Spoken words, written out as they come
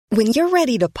When you're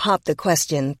ready to pop the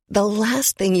question, the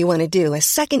last thing you want to do is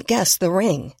second-guess the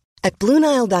ring. At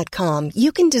BlueNile.com,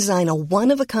 you can design a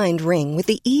one-of-a-kind ring with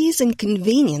the ease and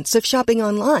convenience of shopping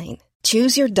online.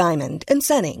 Choose your diamond and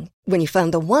setting. When you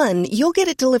find the one, you'll get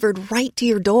it delivered right to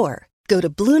your door. Go to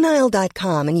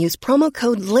BlueNile.com and use promo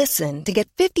code LISTEN to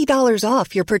get $50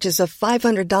 off your purchase of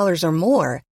 $500 or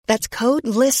more. That's code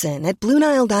LISTEN at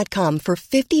BlueNile.com for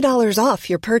 $50 off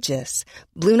your purchase.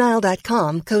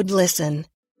 BlueNile.com, code LISTEN.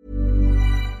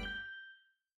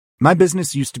 My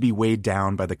business used to be weighed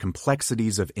down by the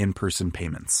complexities of in-person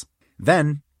payments.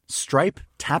 Then, Stripe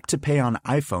Tap to Pay on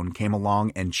iPhone came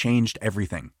along and changed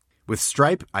everything. With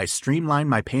Stripe, I streamlined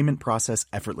my payment process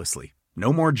effortlessly.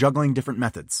 No more juggling different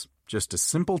methods. Just a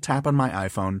simple tap on my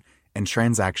iPhone and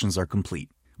transactions are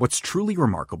complete. What's truly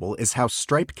remarkable is how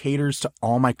Stripe caters to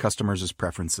all my customers'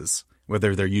 preferences.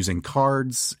 Whether they're using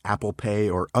cards, Apple Pay,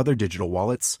 or other digital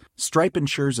wallets, Stripe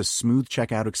ensures a smooth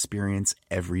checkout experience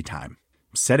every time.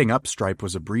 Setting up Stripe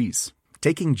was a breeze,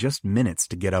 taking just minutes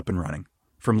to get up and running.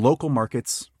 From local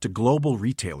markets to global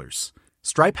retailers,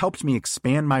 Stripe helped me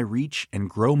expand my reach and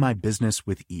grow my business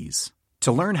with ease.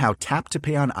 To learn how Tap to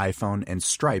Pay on iPhone and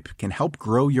Stripe can help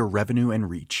grow your revenue and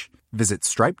reach, visit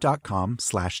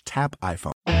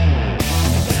stripe.com/tapiphone.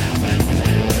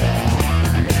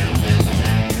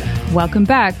 Welcome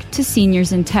back to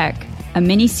Seniors in Tech, a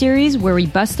mini-series where we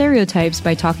bust stereotypes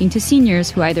by talking to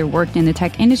seniors who either worked in the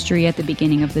tech industry at the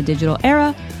beginning of the digital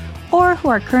era or who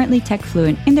are currently tech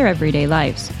fluent in their everyday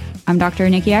lives. I'm Dr.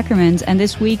 Nikki Ackermans, and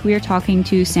this week we are talking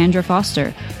to Sandra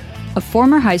Foster, a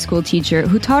former high school teacher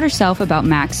who taught herself about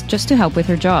Macs just to help with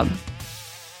her job.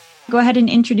 Go ahead and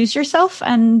introduce yourself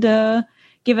and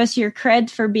give us your cred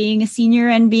for being a senior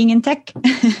and being in tech.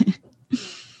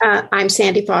 I'm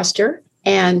Sandy Foster,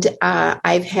 and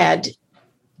I've had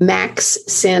Macs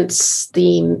since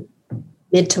the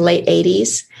mid to late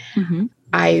 80s. Mm-hmm.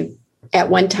 I, at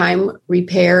one time,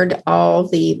 repaired all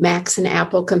the Macs and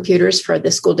Apple computers for the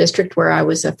school district where I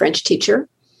was a French teacher.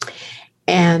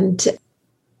 And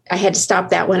I had to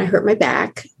stop that when I hurt my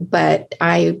back, but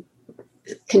I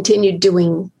continued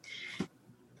doing,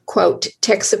 quote,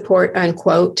 tech support,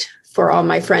 unquote, for all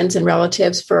my friends and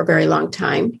relatives for a very long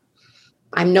time.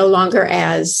 I'm no longer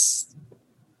as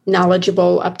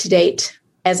knowledgeable, up to date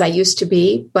as I used to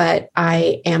be, but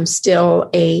I am still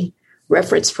a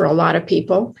reference for a lot of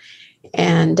people.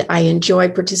 And I enjoy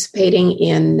participating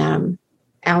in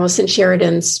Allison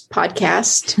Sheridan's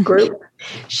podcast group.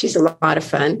 She's a lot of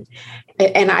fun.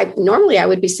 And I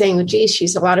would be saying, well, geez,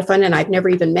 she's a lot of fun. And I've never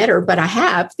even met her, but I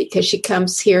have, because she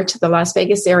comes here to the Las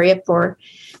Vegas area for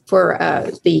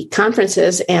the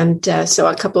conferences. And so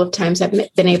a couple of times I've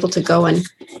been able to go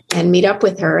and meet up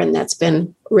with her. And that's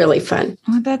been really fun.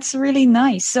 Oh, that's really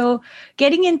nice. So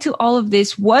getting into all of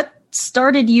this, what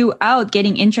started you out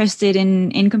getting interested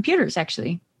in computers,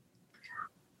 actually?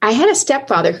 I had a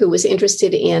stepfather who was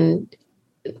interested in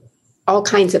all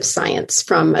kinds of science,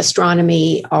 from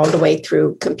astronomy all the way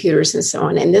through computers and so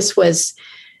on. And this was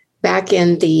back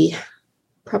in the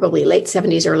probably late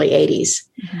 70s, early 80s,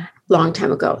 long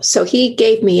time ago. So he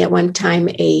gave me at one time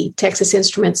a Texas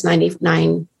Instruments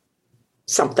 99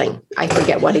 something. I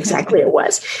forget what exactly it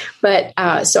was. But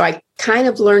so I kind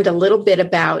of learned a little bit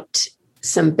about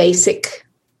some basic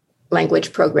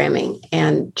language programming,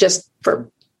 and just for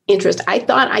interest, I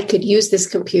thought I could use this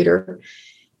computer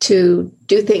to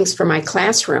do things for my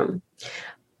classroom.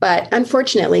 But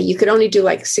unfortunately, you could only do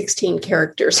like 16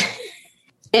 characters.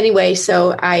 Anyway,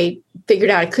 so I figured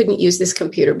out I couldn't use this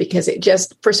computer because it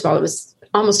just, first of all, it was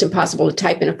almost impossible to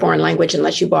type in a foreign language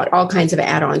unless you bought all kinds of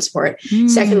add-ons for it.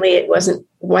 Secondly, it wasn't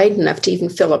wide enough to even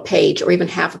fill a page or even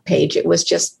half a page. It was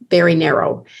just very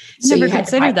narrow. So Never you had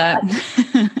considered that.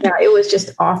 Yeah, it was just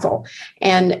awful.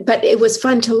 But it was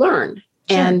fun to learn.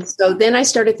 And so then I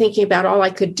started thinking about all I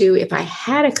could do if I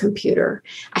had a computer.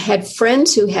 I had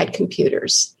friends who had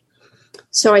computers.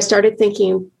 So I started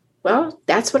thinking, well,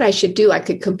 that's what I should do. I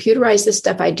could computerize the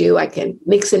stuff I do. I can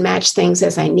mix and match things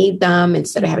as I need them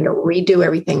instead of having to redo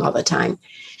everything all the time.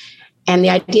 And the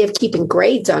idea of keeping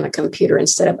grades on a computer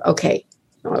instead of,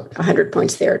 100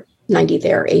 points there, 90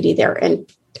 there, 80 there, and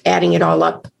adding it all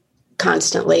up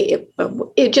constantly,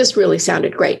 it just really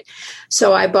sounded great.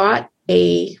 So I bought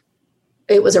it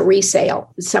was a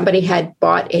resale. Somebody had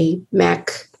bought a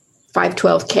Mac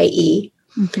 512 KE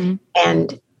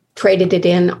and traded it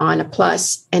in on a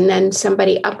Plus. And then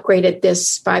somebody upgraded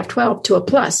this 512 to a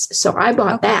Plus. So I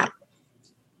bought that.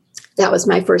 That was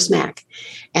my first Mac.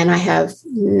 And I have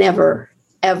never,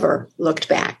 ever looked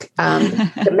back.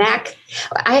 The Mac,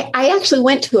 I actually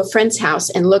went to a friend's house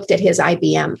and looked at his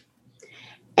IBM.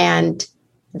 And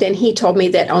then he told me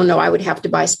that, oh no, I would have to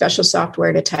buy special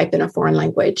software to type in a foreign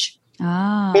language.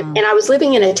 Ah. And I was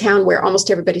living in a town where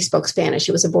almost everybody spoke Spanish.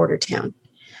 It was a border town.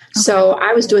 Okay. So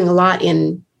I was doing a lot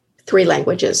in 3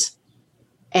 languages.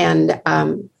 And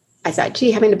I thought,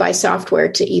 gee, having to buy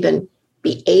software to even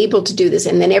be able to do this.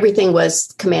 And then everything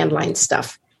was command line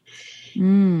stuff.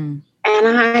 And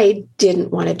I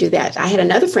didn't want to do that. I had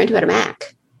another friend who had a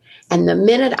Mac. And the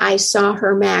minute I saw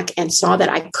her Mac and saw that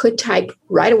I could type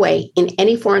right away in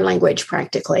any foreign language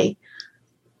practically,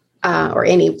 or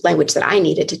any language that I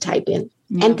needed to type in.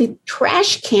 Yeah. And the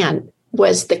trash can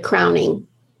was the crowning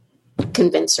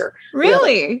convincer.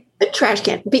 Really? The trash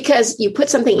can, because you put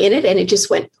something in it and it just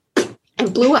went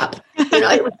and blew up.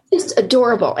 It was just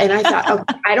adorable. And I thought, oh,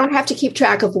 I don't have to keep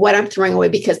track of what I'm throwing away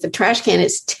because the trash can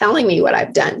is telling me what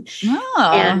I've done.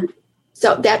 Oh. And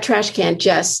so that trash can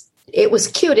it was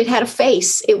cute. It had a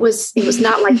face. It was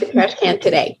not like the trash can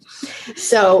today.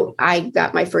 So I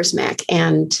got my first Mac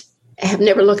and I have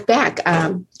never looked back.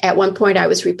 At one point, I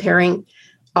was repairing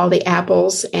all the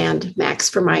Apples and Macs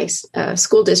for my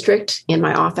school district in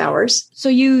my off hours. So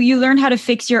you learned how to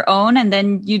fix your own, and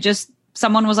then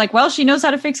someone was like, well, she knows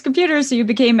how to fix computers. So you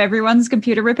became everyone's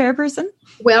computer repair person?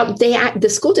 Well, the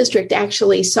school district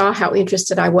actually saw how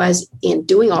interested I was in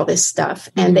doing all this stuff.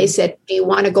 And they said, do you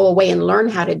want to go away and learn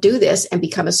how to do this and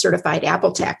become a certified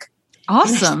Apple tech?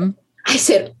 Awesome. I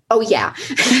said, oh, yeah.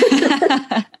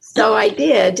 So I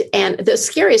did. And the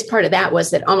scariest part of that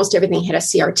was that almost everything had a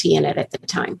CRT in it at the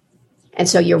time. And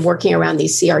so you're working around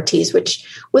these CRTs, which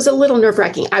was a little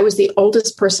nerve-wracking. I was the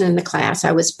oldest person in the class.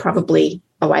 I was probably,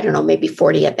 maybe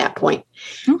 40 at that point.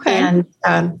 Okay.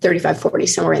 And 35, 40,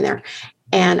 somewhere in there.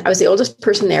 And I was the oldest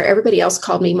person there. Everybody else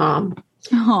called me mom.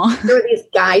 Aww. There were these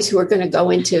guys who were going to go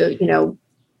into,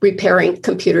 repairing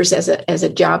computers as a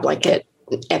job, like at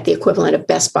the equivalent of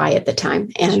Best Buy at the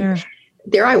time. And sure.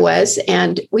 There I was,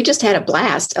 and we just had a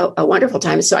blast, a wonderful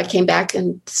time. So I came back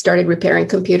and started repairing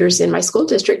computers in my school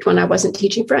district when I wasn't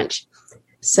teaching French.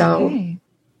 So, okay.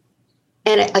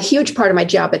 And a huge part of my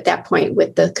job at that point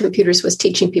with the computers was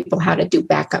teaching people how to do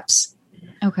backups.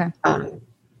 Okay.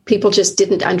 People just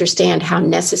didn't understand how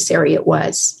necessary it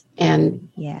was. And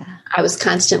yeah, I was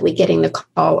constantly getting the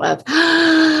call of,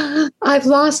 I've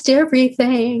lost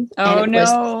everything. Oh, and no. Was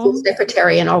the school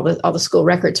secretary and all the school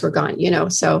records were gone,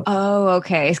 so. Oh,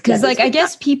 okay. Because I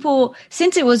guess people,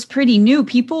 since it was pretty new,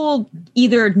 people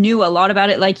either knew a lot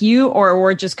about it like you or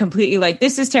were just completely like,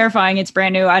 this is terrifying. It's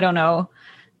brand new. I don't know.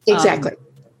 Exactly.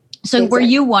 So were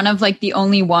you one of the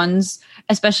only ones,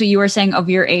 especially you were saying of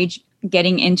your age,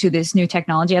 getting into this new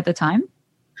technology at the time?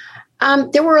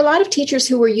 There were a lot of teachers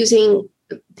who were using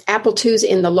Apple IIs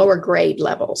in the lower grade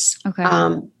levels. Okay.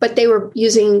 But they were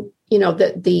using,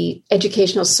 the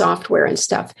educational software and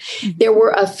stuff. Mm-hmm. There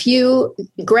were a few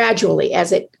gradually,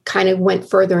 as it kind of went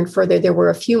further and further, there were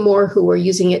a few more who were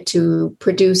using it to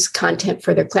produce content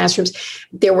for their classrooms.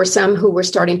 There were some who were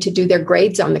starting to do their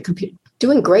grades on the computer.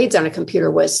 Doing grades on a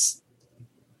computer was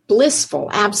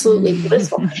blissful, absolutely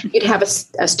blissful. You'd have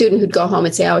a student who'd go home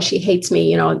and say, oh, she hates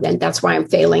me, and that's why I'm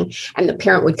failing. And the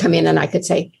parent would come in and I could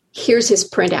say, here's his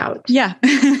printout. Yeah,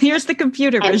 here's the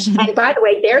computer version. And by the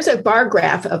way, there's a bar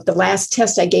graph of the last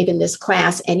test I gave in this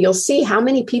class, and you'll see how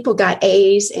many people got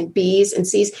A's and B's and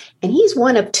C's, and he's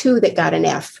one of 2 that got an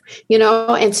F,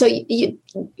 And so the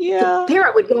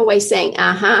parent would go away saying,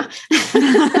 dang,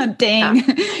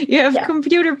 you have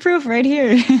computer proof right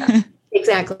here.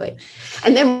 Exactly.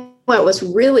 And then what was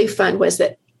really fun was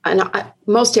that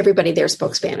most everybody there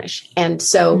spoke Spanish. And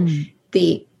so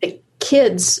the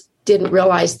kids didn't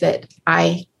realize that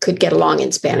I could get along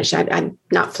in Spanish. I'm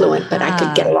not fluent, but I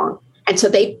could get along. And so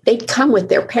they'd come with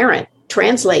their parent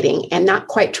translating and not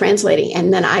quite translating.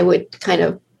 And then I would kind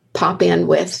of pop in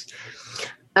with,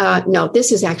 no,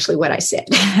 this is actually what I said.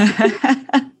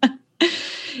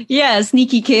 Yeah,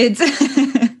 sneaky kids.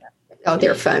 Oh,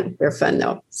 they're fun. They're fun,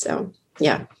 though. So,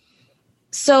 yeah.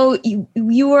 So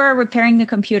you were repairing the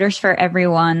computers for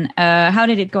everyone. How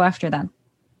did it go after that?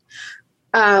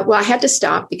 Well, I had to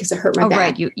stop because I hurt my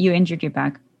back. Right. You injured your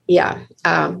back. Yeah.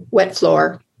 Wet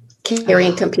floor,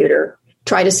 carrying computer,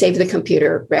 try to save the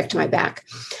computer, wrecked my back.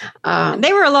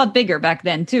 They were a lot bigger back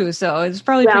then, too. So it was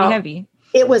probably pretty heavy.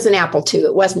 It was an Apple II.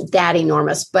 It wasn't that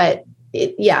enormous, but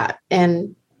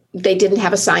and they didn't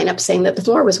have a sign up saying that the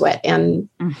floor was wet. And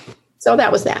so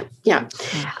that was that. Yeah.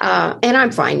 And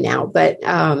I'm fine now, but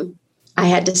I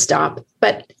had to stop.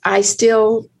 But I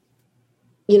still,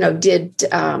 did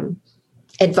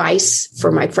advice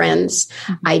for my friends.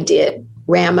 I did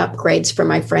RAM upgrades for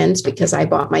my friends because I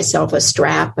bought myself a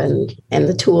strap and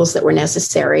the tools that were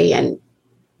necessary and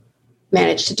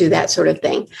managed to do that sort of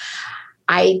thing.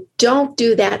 I don't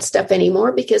do that stuff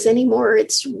anymore because anymore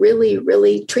it's really,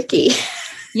 really tricky.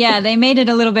 Yeah, they made it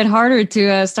a little bit harder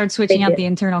to start switching out the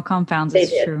internal compounds.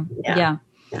 It's true. Yeah.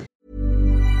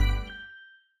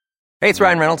 Hey, it's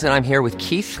Ryan Reynolds, and I'm here with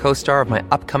Keith, co-star of my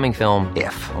upcoming film,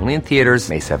 If, only in theaters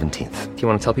May 17th. Do you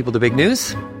want to tell people the big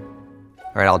news?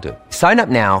 All right, I'll do it. Sign up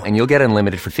now and you'll get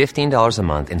unlimited for $15 a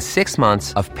month and 6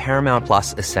 months of Paramount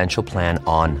Plus Essential Plan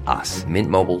on us.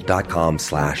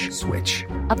 MintMobile.com/switch.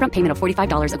 Upfront payment of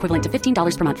 $45 equivalent to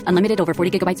 $15 per month. Unlimited over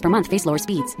 40 gigabytes per month. Face lower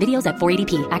speeds. Videos at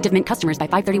 480p. Active Mint customers by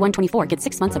 531.24 get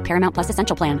 6 months of Paramount Plus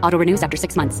Essential Plan. Auto renews after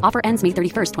 6 months. Offer ends May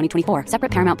 31st, 2024.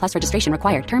 Separate Paramount Plus registration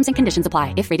required. Terms and conditions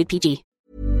apply if rated PG.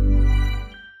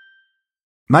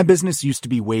 My business used to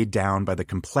be weighed down by the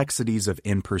complexities of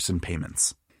in-person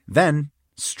payments. Then,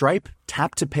 Stripe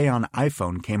Tap to Pay on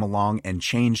iPhone came along and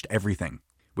changed everything.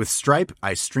 With Stripe,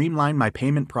 I streamlined my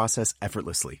payment process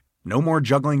effortlessly. No more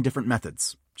juggling different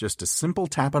methods. Just a simple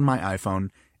tap on my iPhone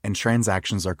and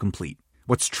transactions are complete.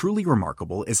 What's truly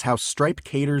remarkable is how Stripe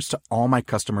caters to all my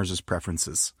customers'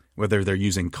 preferences. Whether they're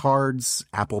using cards,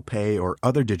 Apple Pay, or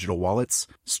other digital wallets,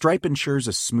 Stripe ensures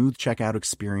a smooth checkout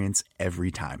experience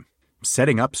every time.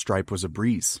 Setting up Stripe was a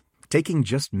breeze, taking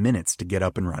just minutes to get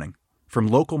up and running. From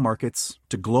local markets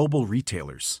to global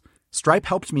retailers, Stripe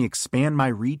helped me expand my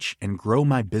reach and grow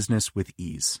my business with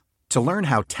ease. To learn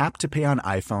how Tap to Pay on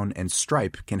iPhone and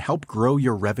Stripe can help grow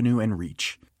your revenue and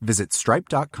reach, visit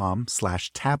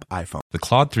stripe.com/tapiphone. The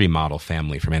Claude 3 model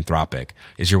family from Anthropic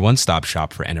is your one-stop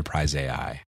shop for enterprise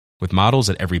AI. With models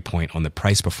at every point on the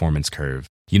price-performance curve,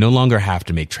 you no longer have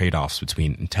to make trade-offs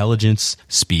between intelligence,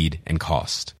 speed, and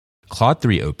cost. Claude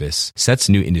 3 Opus sets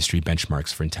new industry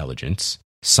benchmarks for intelligence.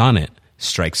 Sonnet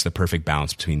strikes the perfect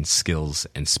balance between skills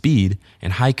and speed,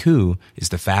 and Haiku is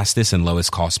the fastest and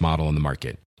lowest cost model in the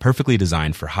market, perfectly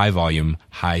designed for high-volume,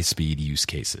 high-speed use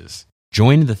cases.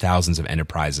 Join the thousands of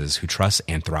enterprises who trust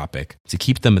Anthropic to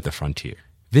keep them at the frontier.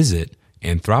 Visit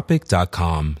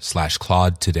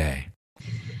anthropic.com/Claude today.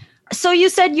 So you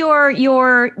said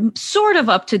you're sort of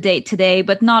up to date today,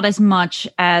 but not as much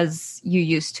as you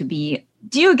used to be.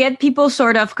 Do you get people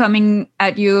sort of coming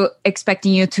at you,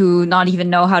 expecting you to not even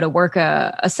know how to work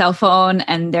a cell phone,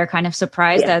 and they're kind of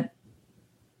surprised that?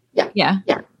 Yeah.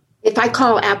 If I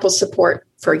call Apple support,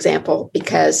 for example,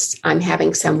 because I'm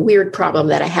having some weird problem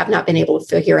that I have not been able to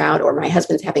figure out, or my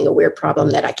husband's having a weird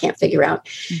problem that I can't figure out,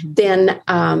 then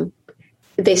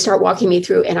they start walking me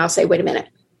through, and I'll say, wait a minute,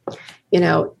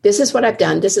 this is what I've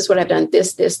done. This is what I've done.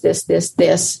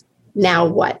 This. Now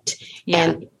what?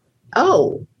 Yeah.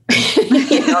 And,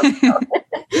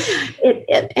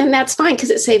 and that's fine because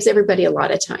it saves everybody a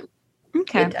lot of time.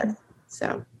 Okay. It does.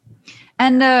 So,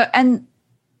 and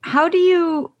how do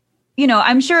you,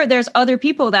 I'm sure there's other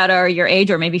people that are your age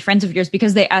or maybe friends of yours,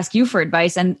 because they ask you for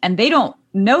advice and they don't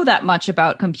know that much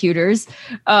about computers.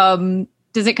 Does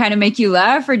it kind of make you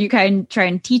laugh, or do you kind of try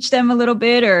and teach them a little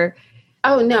bit, or?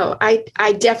 Oh, no, I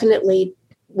definitely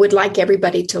would like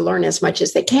everybody to learn as much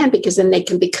as they can, because then they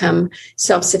can become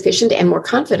self-sufficient and more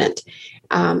confident.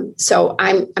 So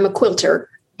I'm a quilter,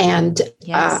 and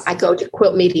I go to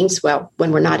quilt meetings. Well,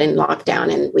 when we're not in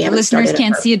lockdown and we haven't listeners started.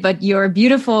 Can't see it, but your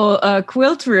beautiful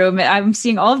quilt room. I'm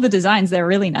seeing all of the designs. They're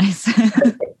really nice.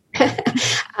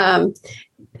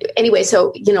 Anyway,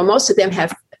 so most of them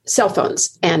have cell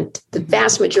phones, and the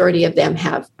vast majority of them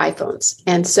have iPhones,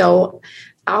 and so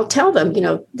I'll tell them,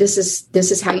 this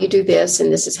is how you do this,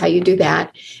 and this is how you do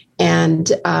that.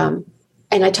 And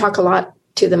I talk a lot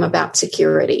to them about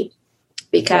security,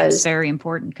 because that's very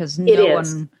important, because no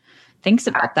one thinks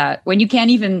about that. When you can't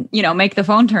even, make the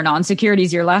phone turn on, security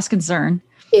is your last concern.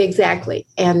 Exactly.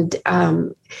 And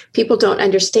people don't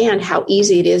understand how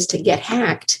easy it is to get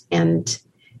hacked, and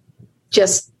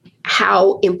just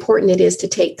how important it is to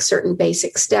take certain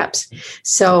basic steps.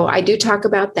 So I do talk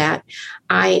about that.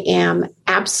 I am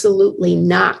absolutely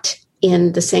not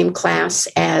in the same class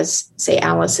as, say,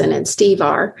 Allison and Steve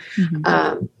are,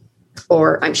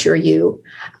 or I'm sure you,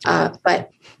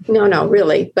 but no,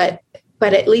 really. But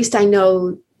at least I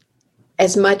know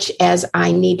as much as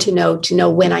I need to know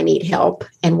when I need help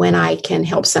and when I can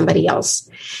help somebody else.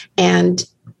 And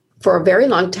for a very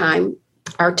long time,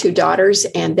 our two daughters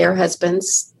and their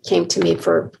husbands came to me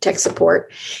for tech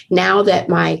support. Now that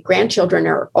my grandchildren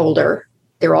are older,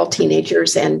 they're all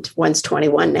teenagers, and one's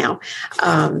 21 now.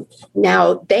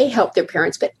 Now they help their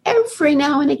parents, but every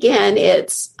now and again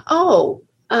it's,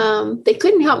 they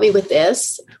couldn't help me with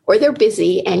this, or they're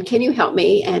busy, and can you help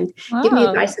me and give me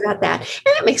advice about that?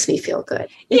 And it makes me feel good.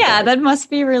 That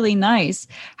must be really nice.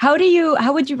 How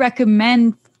would you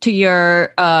recommend to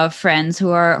your friends who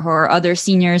are other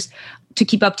seniors to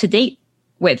keep up to date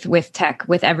with tech,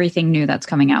 with everything new that's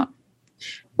coming out?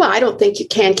 Well, I don't think you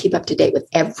can keep up to date with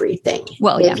everything.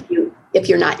 Well, yeah. If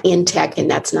you're not in tech and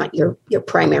that's not your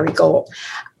primary goal.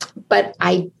 But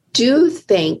I do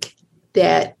think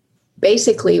that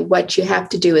basically what you have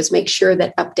to do is make sure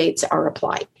that updates are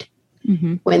applied.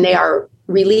 Mm-hmm. When they are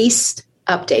released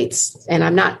updates, and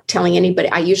I'm not telling anybody,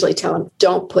 I usually tell them,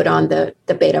 don't put on the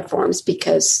beta forms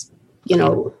because,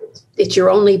 it's your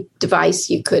only device.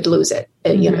 You could lose it,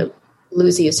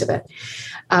 lose use of it.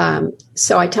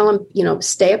 So I tell them,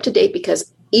 stay up to date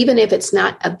because even if it's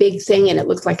not a big thing and it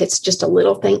looks like it's just a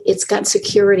little thing, it's got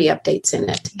security updates in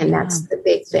it. And that's the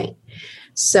big thing.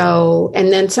 So,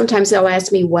 and then sometimes they'll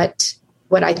ask me what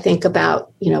I think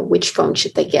about, which phone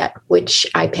should they get, which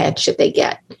iPad should they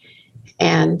get.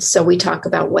 And so we talk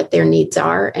about what their needs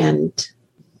are. And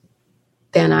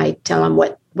then I tell them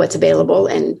what's available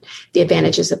and the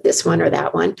advantages of this one or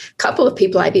that one. A couple of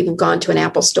people, I've even gone to an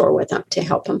Apple store with them to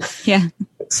help them figure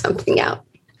something out.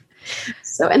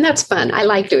 So, and that's fun. I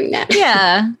like doing that.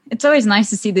 Yeah. It's always nice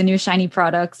to see the new shiny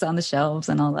products on the shelves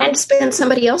and all that. And spend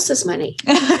somebody else's money.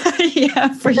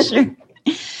 Yeah, for sure.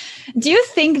 Do you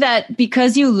think that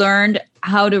because you learned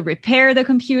how to repair the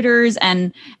computers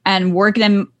and work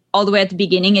them all the way at the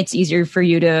beginning, it's easier for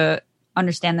you to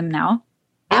understand them now?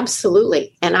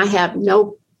 Absolutely. And I have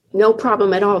no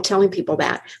problem at all telling people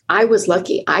that. I was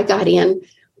lucky. I got in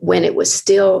when it was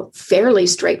still fairly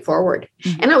straightforward.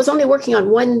 Mm-hmm. And I was only working on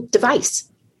one device,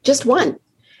 just one.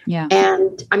 Yeah.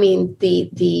 And I mean,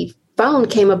 the phone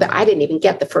came about. I didn't even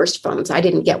get the first phones. I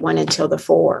didn't get one until the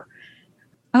 4.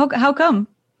 How come?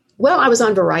 Well, I was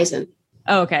on Verizon.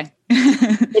 Oh, okay.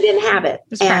 They didn't have it.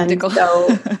 It's practical.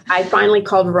 So I finally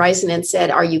called Verizon and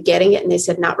said, are you getting it? And they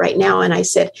said, not right now. And I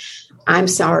said, I'm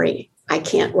sorry. I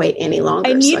can't wait any longer.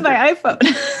 I need my iPhone.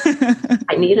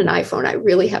 I need an iPhone. I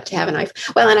really have to have an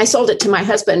iPhone. Well, and I sold it to my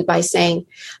husband by saying,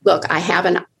 look, I have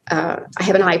an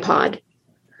iPod.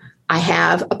 I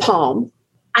have a Palm.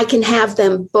 I can have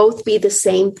them both be the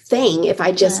same thing if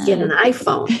I just get an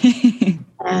iPhone.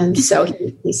 And so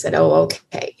he said, oh,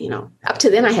 okay. Up to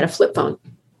then I had a flip phone.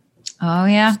 Oh,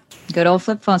 yeah. Good old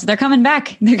flip phones. They're coming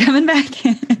back.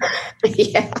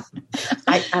 Yeah.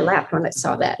 I laughed when I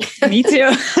saw that. Me too. I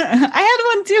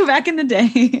had one too back in the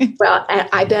day. Well,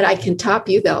 I bet I can top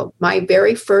you though. My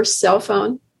very first cell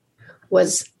phone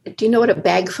was, do you know what a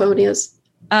bag phone is?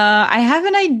 I have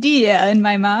an idea in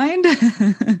my mind.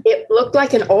 It looked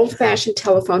like an old-fashioned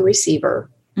telephone receiver,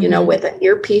 with an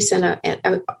earpiece and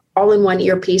an all-in-one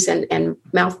earpiece and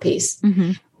mouthpiece.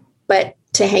 Mm-hmm. But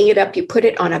to hang it up, you put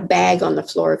it on a bag on the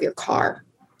floor of your car.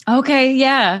 Okay,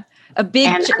 yeah. A big,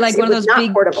 like one of those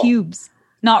big portable cubes.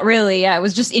 Not really, yeah. It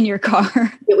was just in your car.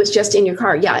 It was just in your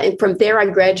car, yeah. And from there, I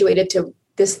graduated to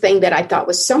this thing that I thought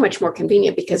was so much more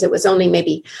convenient because it was only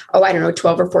maybe,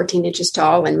 12 or 14 inches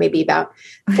tall and maybe about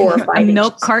 4 or 5 inches. A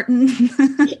milk carton.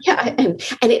 Yeah,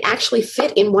 and it actually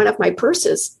fit in one of my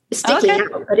purses, sticking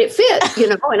out, but it fit,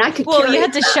 and I could. Well, you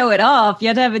had to show it off. You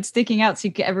had to have it sticking out so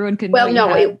everyone could. Well,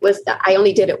 no, it was. I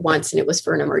only did it once, and it was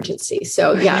for an emergency.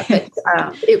 So yeah, but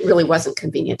it really wasn't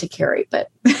convenient to carry. But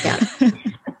yeah.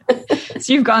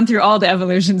 So you've gone through all the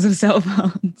evolutions of cell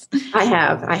phones. I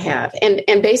have.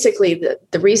 And basically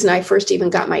the reason I first even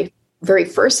got my very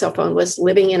first cell phone was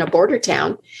living in a border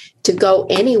town. To go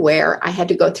anywhere, I had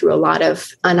to go through a lot of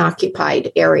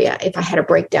unoccupied area. If I had a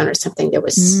breakdown or something, there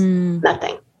was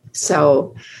nothing.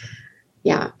 So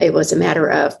yeah, it was a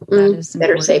matter of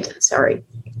better safe than sorry.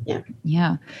 Yeah.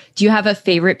 Yeah. Do you have a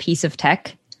favorite piece of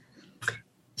tech?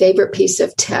 Favorite piece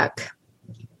of tech?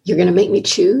 You're going to make me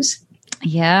choose?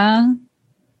 Yeah.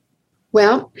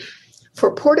 Well,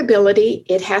 for portability,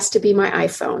 it has to be my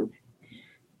iPhone.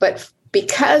 But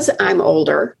because I'm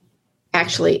older,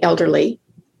 actually elderly,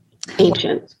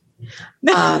 ancient,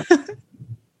 I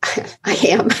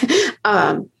am,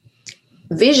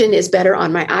 vision is better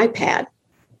on my iPad.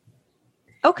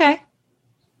 Okay.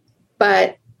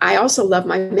 But I also love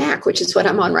my Mac, which is what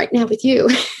I'm on right now with you.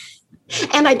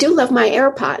 And I do love my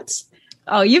AirPods.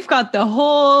 Oh, you've got the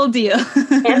whole deal.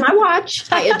 And my watch.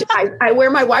 I wear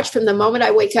my watch from the moment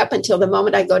I wake up until the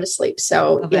moment I go to sleep.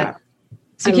 So, yeah.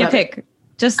 So you can't pick.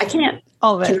 I can't.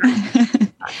 All of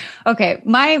it. Okay.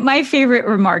 My favorite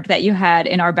remark that you had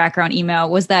in our background email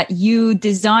was that you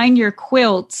design your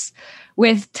quilts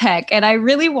with tech. And I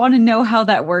really want to know how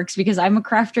that works because I'm a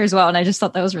crafter as well. And I just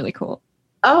thought that was really cool.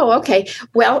 Oh, okay.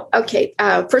 Well, okay.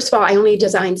 First of all, I only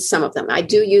designed some of them. I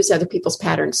do use other people's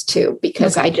patterns too,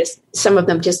 because some of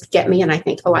them just get me and I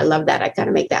think, oh, I love that. I got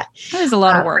to make that. That is a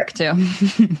lot of work too.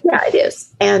 Yeah, it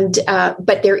is. And,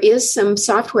 but there is some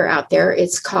software out there.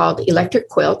 It's called Electric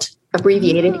Quilt,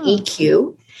 abbreviated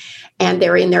EQ. And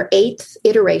they're in their 8th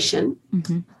iteration.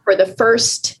 Mm-hmm. For the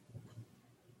first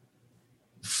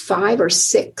 5 or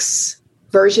 6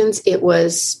 versions, it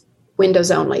was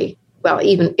Windows only. Well,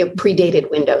 even it predated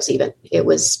Windows even. It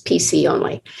was PC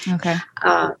only. Okay.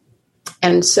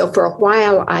 And so for a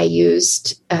while, I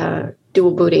used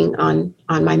dual booting on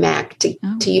my Mac to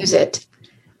use it.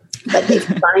 But they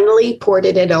finally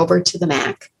ported it over to the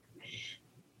Mac.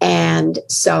 And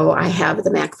so I have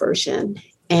the Mac version.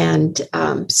 And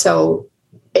so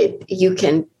you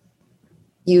can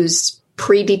use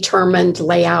predetermined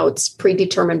layouts,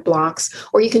 predetermined blocks,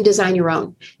 or you can design your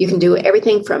own. You can do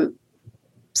everything from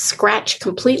scratch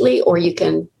completely, or you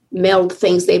can meld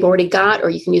things they've already got, or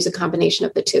you can use a combination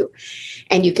of the two.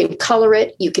 And you can color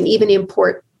it. You can even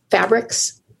import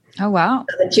fabrics. Oh, wow.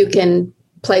 So that you can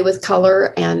play with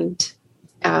color and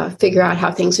figure out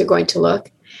how things are going to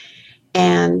look.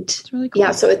 And that's really cool.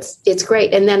 Yeah, so it's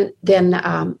great. And then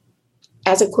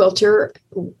as a quilter,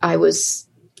 I was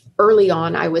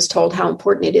told how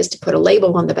important it is to put a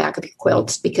label on the back of your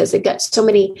quilts, because they've got so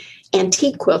many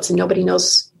antique quilts and nobody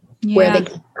knows where they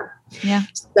came from. Yeah.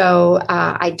 So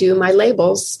I do my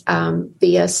labels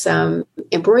via some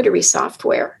embroidery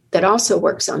software that also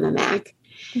works on the Mac.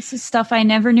 This is stuff I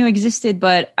never knew existed,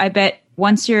 but I bet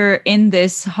once you're in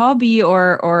this hobby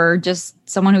or just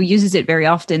someone who uses it very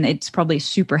often, it's probably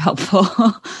super helpful.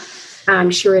 I'm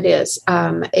sure it is.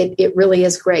 It really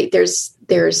is great.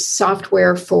 There's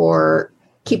software for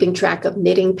keeping track of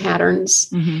knitting patterns.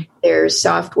 Mm-hmm. There's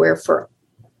software for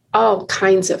all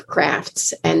kinds of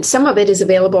crafts, and some of it is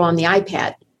available on the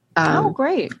iPad.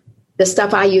 Great. The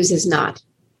stuff I use is not.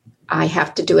 I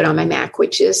have to do it on my Mac,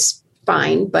 which is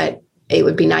fine, but it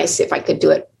would be nice if I could do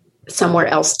it somewhere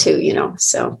else too,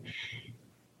 so.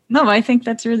 No, I think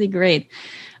that's really great.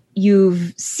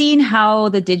 You've seen how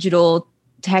the digital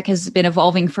tech has been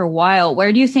evolving for a while.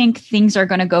 Where do you think things are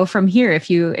going to go from here, if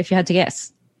you had to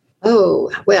guess?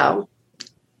 Oh, well,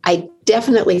 I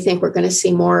definitely think we're going to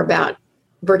see more about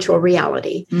virtual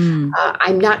reality.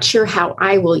 I'm not sure how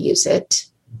I will use it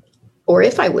or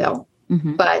if I will,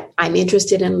 but I'm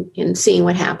interested in seeing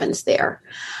what happens there.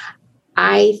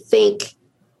 I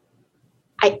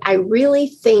really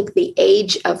think the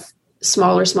age of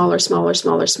smaller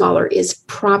is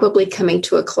probably coming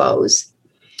to a close.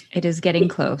 It is getting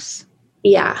close.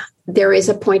 Yeah. There is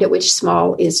a point at which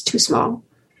small is too small.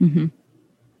 Mm-hmm.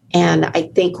 And I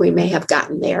think we may have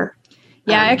gotten there.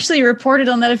 Yeah, I actually reported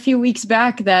on that a few weeks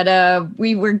back that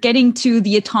we were getting to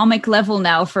the atomic level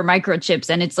now for microchips.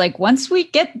 And it's like, once we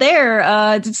get there,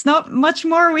 it's not much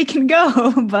more we can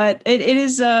go. But it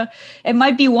is, it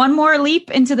might be one more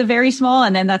leap into the very small,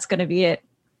 and then that's going to be it.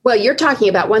 Well, you're talking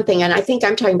about one thing, and I think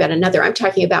I'm talking about another. I'm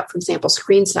talking about, for example,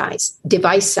 screen size,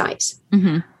 device size.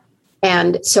 Mm-hmm.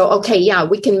 And so, okay, yeah,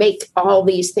 we can make all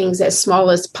these things as small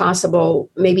as possible.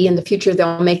 Maybe in the future,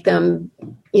 they'll make them,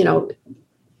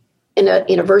 in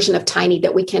a version of tiny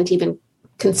that we can't even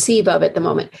conceive of at the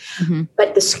moment. Mm-hmm.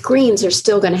 But the screens are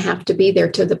still going to have to be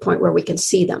there to the point where we can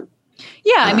see them.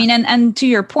 Yeah, I mean, and to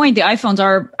your point, the iPhones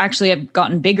have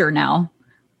gotten bigger now.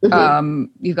 Mm-hmm.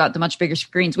 You've got the much bigger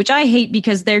screens, which I hate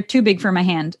because they're too big for my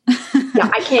hand. Yeah,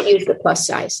 I can't use the plus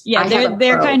size. Yeah,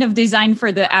 they're kind of designed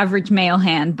for the average male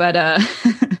hand, but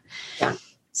yeah.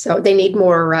 So they need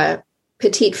more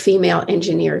petite female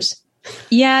engineers.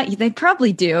 Yeah, they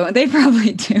probably do.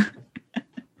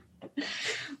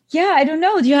 Yeah, I don't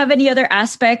know. Do you have any other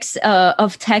aspects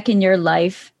of tech in your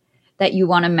life that you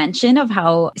want to mention of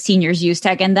how seniors use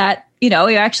tech, and that, you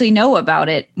actually know about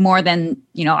it more than,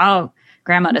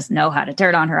 grandma doesn't know how to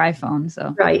turn on her iPhone.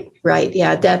 So Right.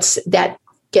 Yeah, that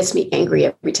gets me angry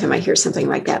every time I hear something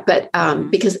like that. But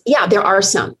because, yeah, there are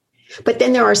some. But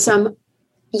then there are some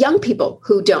young people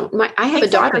who don't. I have a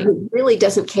daughter who really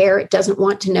doesn't care, doesn't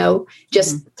want to know,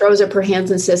 just throws up her hands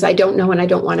and says, I don't know and I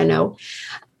don't want to know.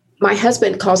 My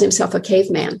husband calls himself a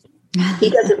caveman. He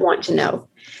doesn't want to know.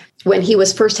 When he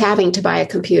was first having to buy a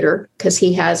computer, because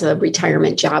he has a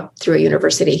retirement job through a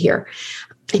university here,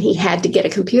 and he had to get a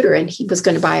computer, and he was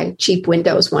going to buy a cheap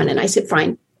Windows one. And I said,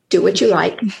 fine, do what you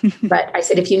like. But I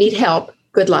said, if you need help,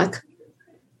 good luck.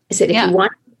 I said,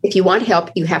 if you want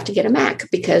help, you have to get a Mac,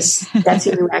 because that's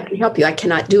the only way I can help you. I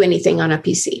cannot do anything on a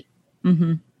PC.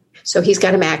 Mm-hmm. So he's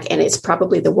got a Mac, and it's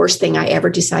probably the worst thing I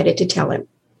ever decided to tell him.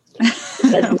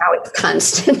 Because now it's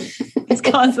constant. It's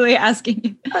constantly asking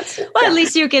you. Well, at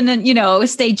least you can,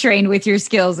 stay trained with your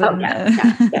skills. And,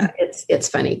 yeah. It's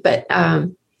funny, but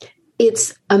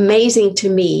it's amazing to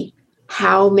me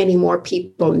how many more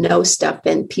people know stuff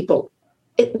than people.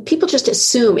 People just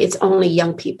assume it's only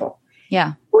young people,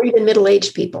 or even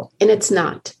middle-aged people, and it's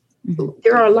not. Mm-hmm.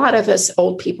 There are a lot of us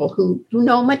old people who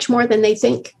know much more than they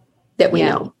think that we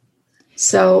know.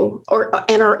 So,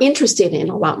 and are interested in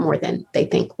a lot more than they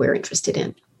think we're interested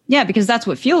in. Yeah, because that's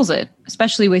what fuels it,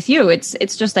 especially with you.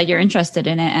 It's just that you're interested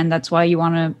in it, and that's why you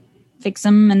want to fix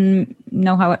them and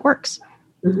know how it works.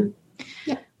 Mm-hmm.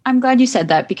 Yeah. I'm glad you said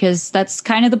that, because that's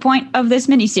kind of the point of this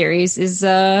miniseries is,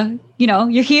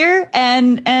 you're here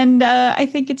and I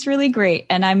think it's really great.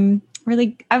 And I'm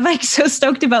like so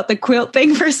stoked about the quilt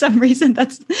thing for some reason.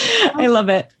 I love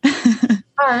it.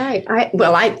 All right.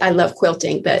 I love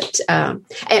quilting, but,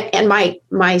 and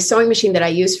my sewing machine that I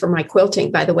use for my quilting,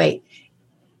 by the way,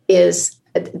 is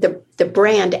the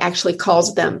brand actually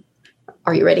calls them,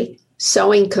 are you ready?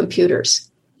 Sewing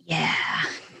computers. Yeah.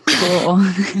 Cool.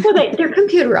 Well, they're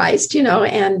computerized,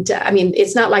 and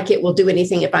it's not like it will do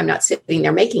anything if I'm not sitting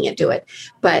there making it do it,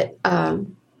 but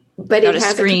it has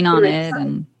a screen on it,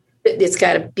 and it's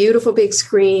got a beautiful big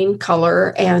screen,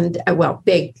 color, and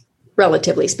big,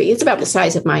 relatively speaking. It's about the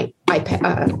size of my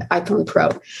iPhone Pro,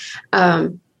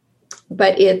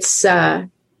 but it's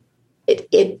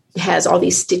it has all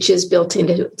these stitches built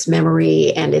into its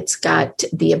memory, and it's got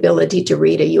the ability to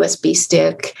read a USB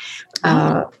stick.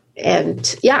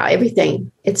 And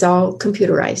everything. It's all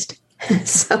computerized.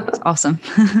 So that's awesome.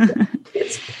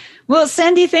 Well,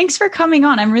 Sandy, thanks for coming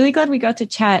on. I'm really glad we got to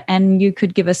chat, and you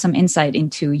could give us some insight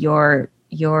into your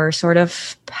sort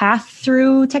of path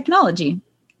through technology.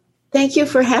 Thank you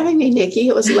for having me, Nikki.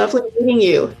 It was lovely meeting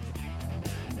you.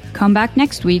 Come back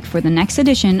next week for the next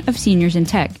edition of Seniors in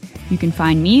Tech. You can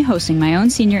find me hosting my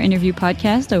own senior interview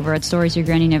podcast over at Stories Your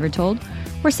Granny Never Told,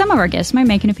 where some of our guests might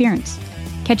make an appearance.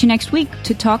 Catch you next week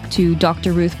to talk to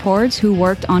Dr. Ruth Pords, who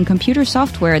worked on computer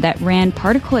software that ran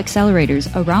particle accelerators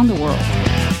around the world.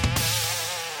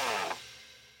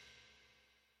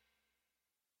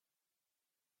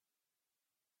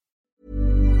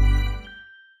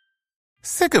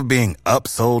 Sick of being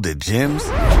upsold at gyms?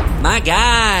 My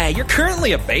guy, you're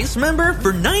currently a base member?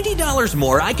 For $90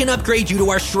 more, I can upgrade you to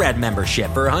our Shred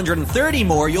membership. For $130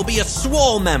 more, you'll be a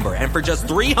Swole member. And for just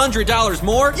 $300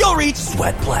 more, you'll reach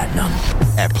Sweat Platinum.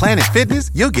 At Planet Fitness,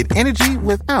 you'll get energy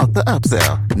without the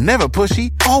upsell. Never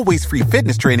pushy, always free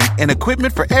fitness training and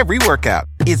equipment for every workout.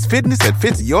 It's fitness that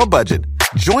fits your budget.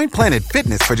 Join Planet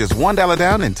Fitness for just $1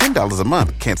 down and $10 a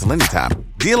month. Cancel anytime.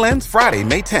 Deal ends Friday,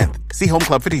 May 10th. See Home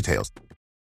Club for details.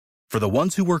 For the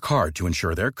ones who work hard to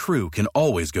ensure their crew can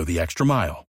always go the extra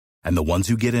mile, and the ones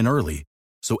who get in early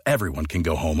so everyone can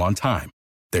go home on time,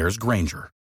 there's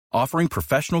Grainger, offering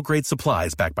professional-grade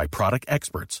supplies backed by product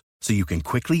experts so you can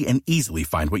quickly and easily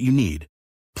find what you need.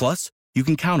 Plus, you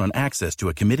can count on access to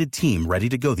a committed team ready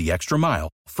to go the extra mile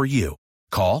for you.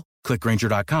 Call, click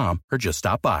Grainger.com, or just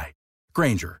stop by.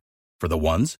 Grainger, for the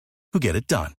ones who get it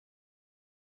done.